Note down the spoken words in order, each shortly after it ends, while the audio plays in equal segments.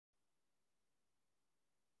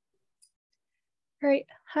All right.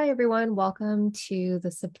 Hi, everyone. Welcome to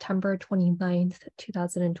the September 29th,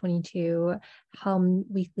 2022 Helm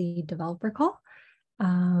Weekly Developer Call.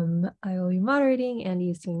 I will be moderating and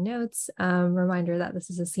using notes. Reminder that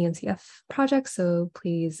this is a CNCF project, so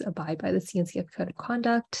please abide by the CNCF Code of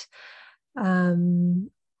Conduct. All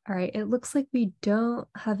right, it looks like we don't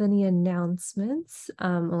have any announcements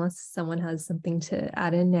unless someone has something to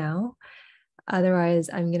add in now. Otherwise,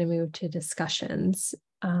 I'm going to move to discussions.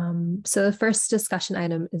 So the first discussion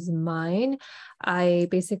item is mine. I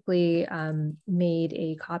basically made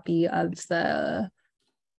a copy of the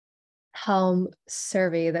Helm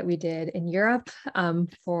survey that we did in Europe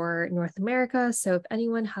for North America. So if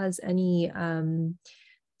anyone has any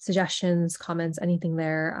suggestions, comments, anything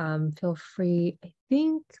there, feel free. I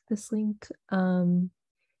think this link,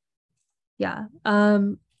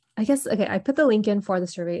 I guess, okay, I put the link in for the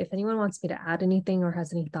survey. If anyone wants me to add anything or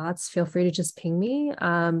has any thoughts, feel free to just ping me.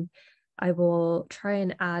 I will try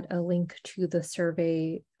and add a link to the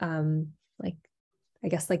survey, I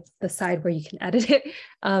guess like the side where you can edit it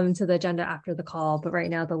to the agenda after the call. But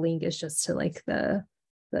right now the link is just to like the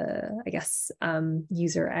I guess,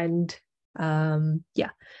 user end. And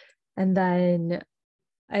then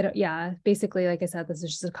basically, like I said, this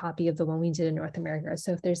is just a copy of the one we did in North America.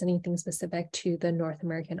 So if there's anything specific to the North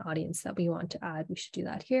American audience that we want to add, we should do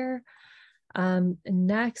that here.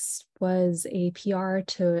 Next was a PR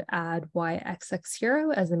to add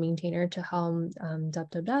YXX0 as a maintainer to Helm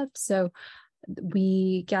dub. So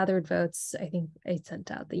we gathered votes. I think I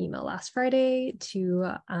sent out the email last Friday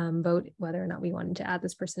to vote whether or not we wanted to add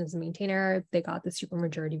this person as a maintainer. They got the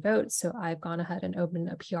supermajority vote. So I've gone ahead and opened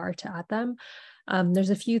a PR to add them.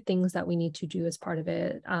 There's a few things that we need to do as part of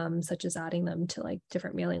it, such as adding them to like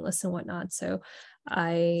different mailing lists and whatnot. So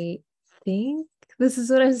I think this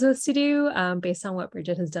is what I'm supposed to do based on what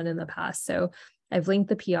Bridget has done in the past. So I've linked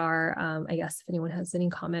the PR. I guess if anyone has any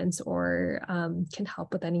comments or can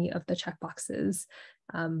help with any of the checkboxes,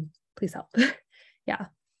 please help. Yeah.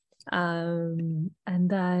 And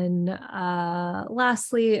then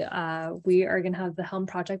lastly, we are going to have the Helm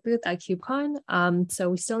project booth at KubeCon. So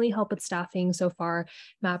we still need help with staffing so far.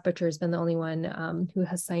 Matt Butcher has been the only one who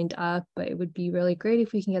has signed up, but it would be really great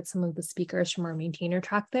if we can get some of the speakers from our maintainer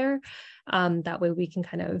track there. That way we can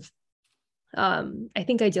kind of, I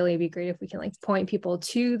think ideally it'd be great if we can like point people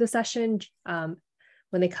to the session when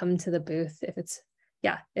they come to the booth.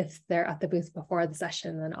 If they're at the booth before the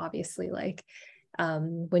session, then obviously like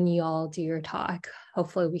when you all do your talk,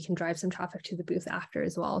 hopefully we can drive some traffic to the booth after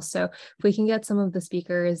as well. So if we can get some of the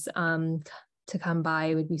speakers to come by,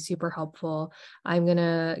 it would be super helpful. I'm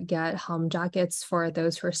gonna get Helm jackets for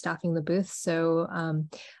those who are staffing the booth. So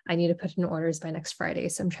I need to put in orders by next Friday.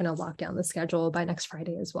 So I'm trying to lock down the schedule by next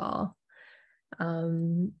Friday as well.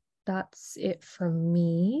 That's it from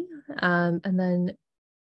me. And then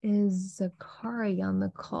is Zakari on the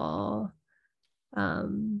call?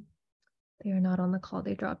 They are not on the call.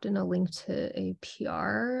 They dropped in a link to a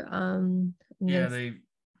PR. They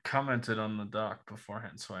commented on the doc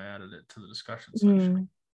beforehand, so I added it to the discussion section.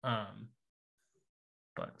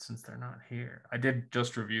 But since they're not here, I did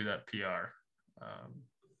just review that PR. I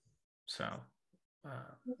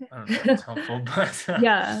don't know if it's helpful, but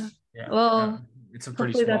well, it's a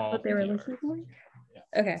pretty small. That's what they were looking for. Yeah.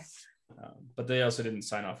 Okay. But they also didn't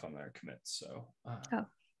sign off on their commits, so I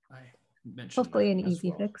mentioned hopefully an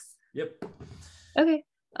easy fix. Yep. Okay.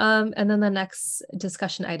 And then the next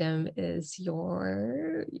discussion item is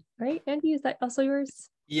your, right, Andy? Is that also yours?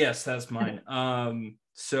 Yes, that's mine.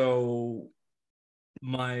 So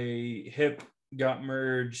my HIP got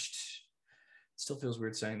merged. Still feels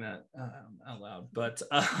weird saying that out loud, but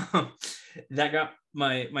that got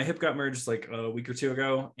my HIP got merged like a week or two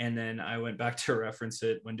ago, and then I went back to reference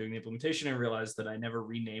it when doing the implementation and realized that I never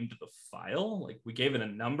renamed the file. Like we gave it a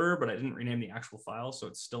number, but I didn't rename the actual file, so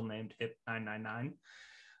it's still named HIP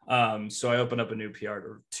 999. So I opened up a new PR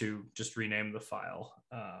to just rename the file,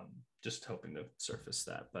 just hoping to surface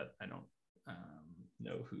that, but I don't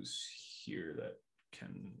know who's here that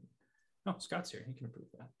can. Oh, Scott's here. He can approve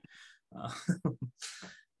that.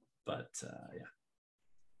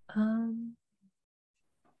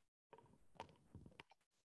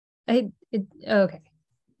 Okay,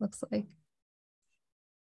 looks like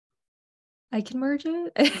I can merge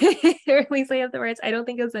it or at least I have the rights. I don't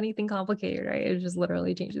think it's anything complicated, right? It's just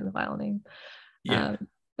literally changing the file name.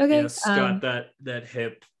 Okay. Scott, that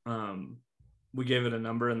HIP, we gave it a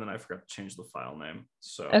number and then I forgot to change the file name.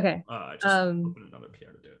 So I just opened another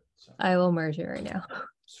PR to do it. So I will merge it right now.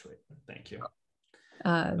 Sweet. Thank you.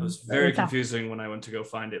 It was very confusing when I went to go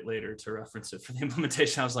find it later to reference it for the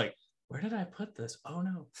implementation. I was like, where did I put this? Oh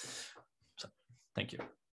no. So, thank you.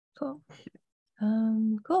 Cool.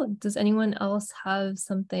 Cool. Does anyone else have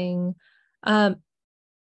something? Oh,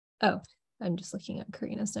 I'm just looking at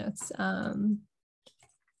Karina's notes. I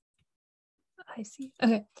see.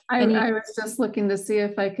 Okay. I was just looking to see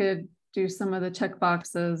if I could do some of the check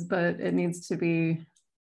boxes, but it needs to be,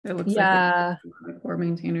 it looks like core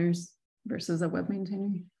maintainers versus a web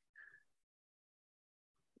maintainer.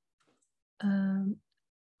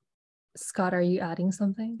 Scott, are you adding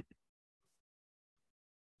something?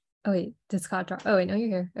 Oh wait, did Scott drop? Oh wait, no, you're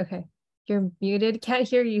here. Okay. You're muted. Can't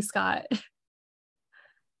hear you, Scott.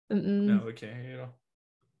 No, we can't hear you at all.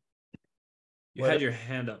 You had your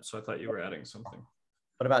hand up, so I thought you were adding something.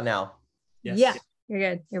 What about now? Yes. Yeah, you're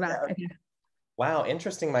good. You're back. Yeah. Okay. Wow,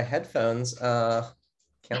 interesting. My headphones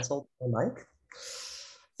canceled my mic.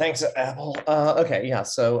 Thanks, Apple. Okay, yeah.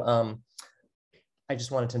 So I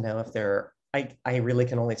just wanted to know if I really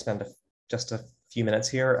can only spend just a few minutes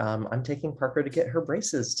here. I'm taking Parker to get her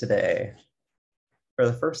braces today for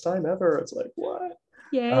the first time ever. It's like, what?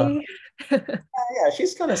 Yay. Yeah,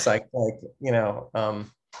 she's kind of psyched, like,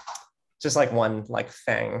 just like one like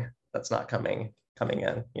fang that's not coming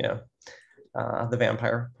in, the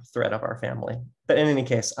vampire thread of our family. But in any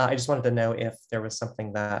case, I just wanted to know if there was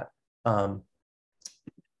something that I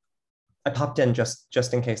popped in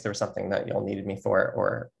just in case there was something that y'all needed me for,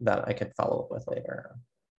 or that I could follow up with later.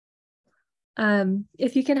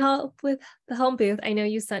 If you can help with the Helm booth, I know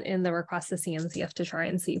you sent in the request to CNCF to try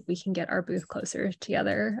and see if we can get our booth closer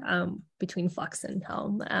together between Flux and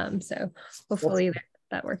Helm. So hopefully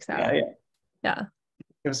that works out. Yeah.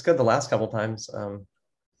 It was good the last couple times.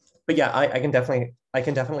 But yeah, I can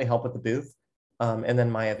definitely help with the booth. And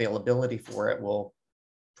then my availability for it will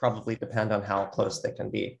probably depend on how close they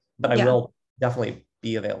can be. But I will definitely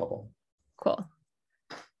be available. Cool.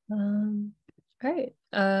 All right.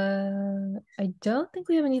 I don't think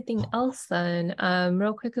we have anything else then.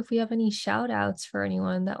 Real quick, if we have any shout outs for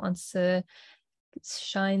anyone that wants to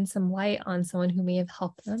shine some light on someone who may have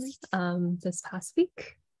helped them this past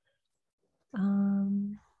week.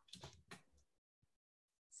 Let's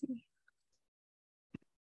see.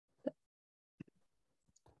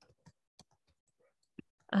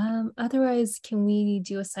 Otherwise, can we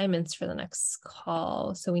do assignments for the next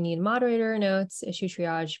call? So we need moderator notes, issue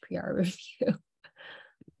triage, PR review.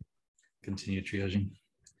 Continue triaging.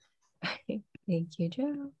 Thank you,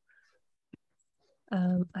 Joe.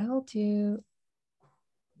 I will do.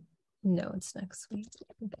 No, it's next week.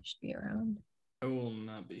 I think I should be around. I will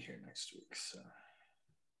not be here next week, so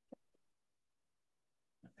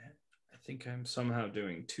I think I'm somehow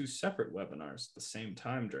doing 2 separate webinars at the same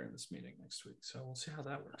time during this meeting next week. So we'll see how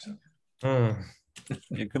that works out.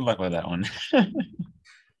 Yeah, good luck with that one.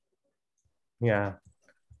 Yeah,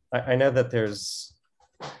 I know that there's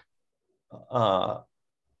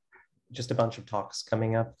just a bunch of talks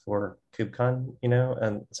coming up for KubeCon,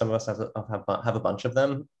 and some of us have a bunch of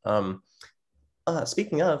them.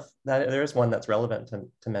 Speaking of that, there is one that's relevant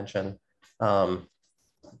to mention.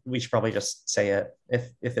 We should probably just say it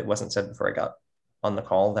if it wasn't said before I got on the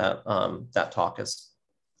call, that that talk is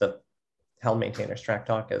the Helm Maintainers Track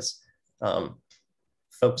talk is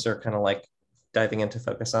folks are kind of like diving into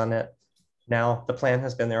focus on it. Now, the plan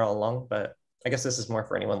has been there all along, but I guess this is more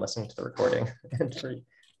for anyone listening to the recording and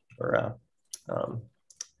for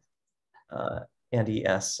Andy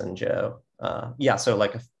S. and Joe. Yeah, so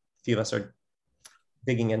like a few of us are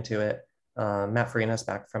digging into it. Matt Farina's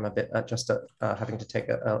back from a bit, having to take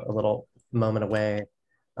a little moment away.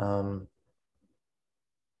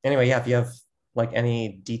 Anyway, yeah, if you have like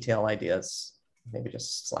any detail ideas, maybe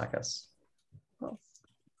just Slack us. So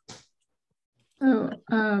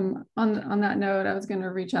on that note, I was going to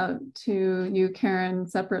reach out to you, Karen,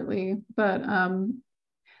 separately, but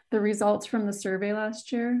the results from the survey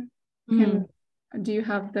last year, do you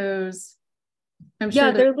have those? I'm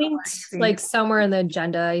sure they're linked like somewhere in the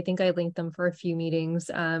agenda. I think I linked them for a few meetings.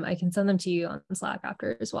 I can send them to you on Slack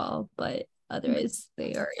after as well, but otherwise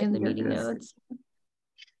they are in the meeting notes.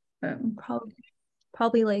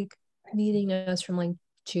 Probably like meeting notes from like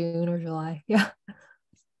June or July. Yeah.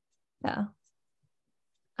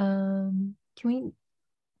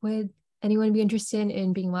 Would anyone be interested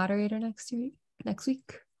in being moderator next week?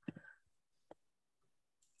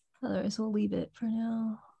 Otherwise we'll leave it for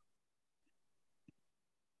now.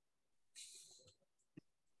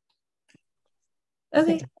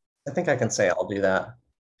 Okay. I think I can say I'll do that.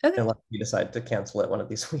 Okay. Unless you decide to cancel it one of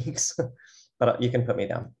these weeks, but you can put me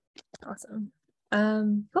down. Awesome.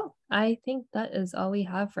 Cool. I think that is all we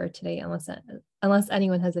have for today, unless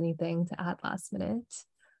anyone has anything to add last minute.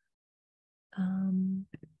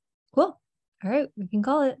 Cool. All right, we can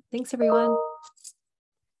call it. Thanks, everyone.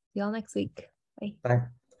 See y'all next week. Bye. Bye.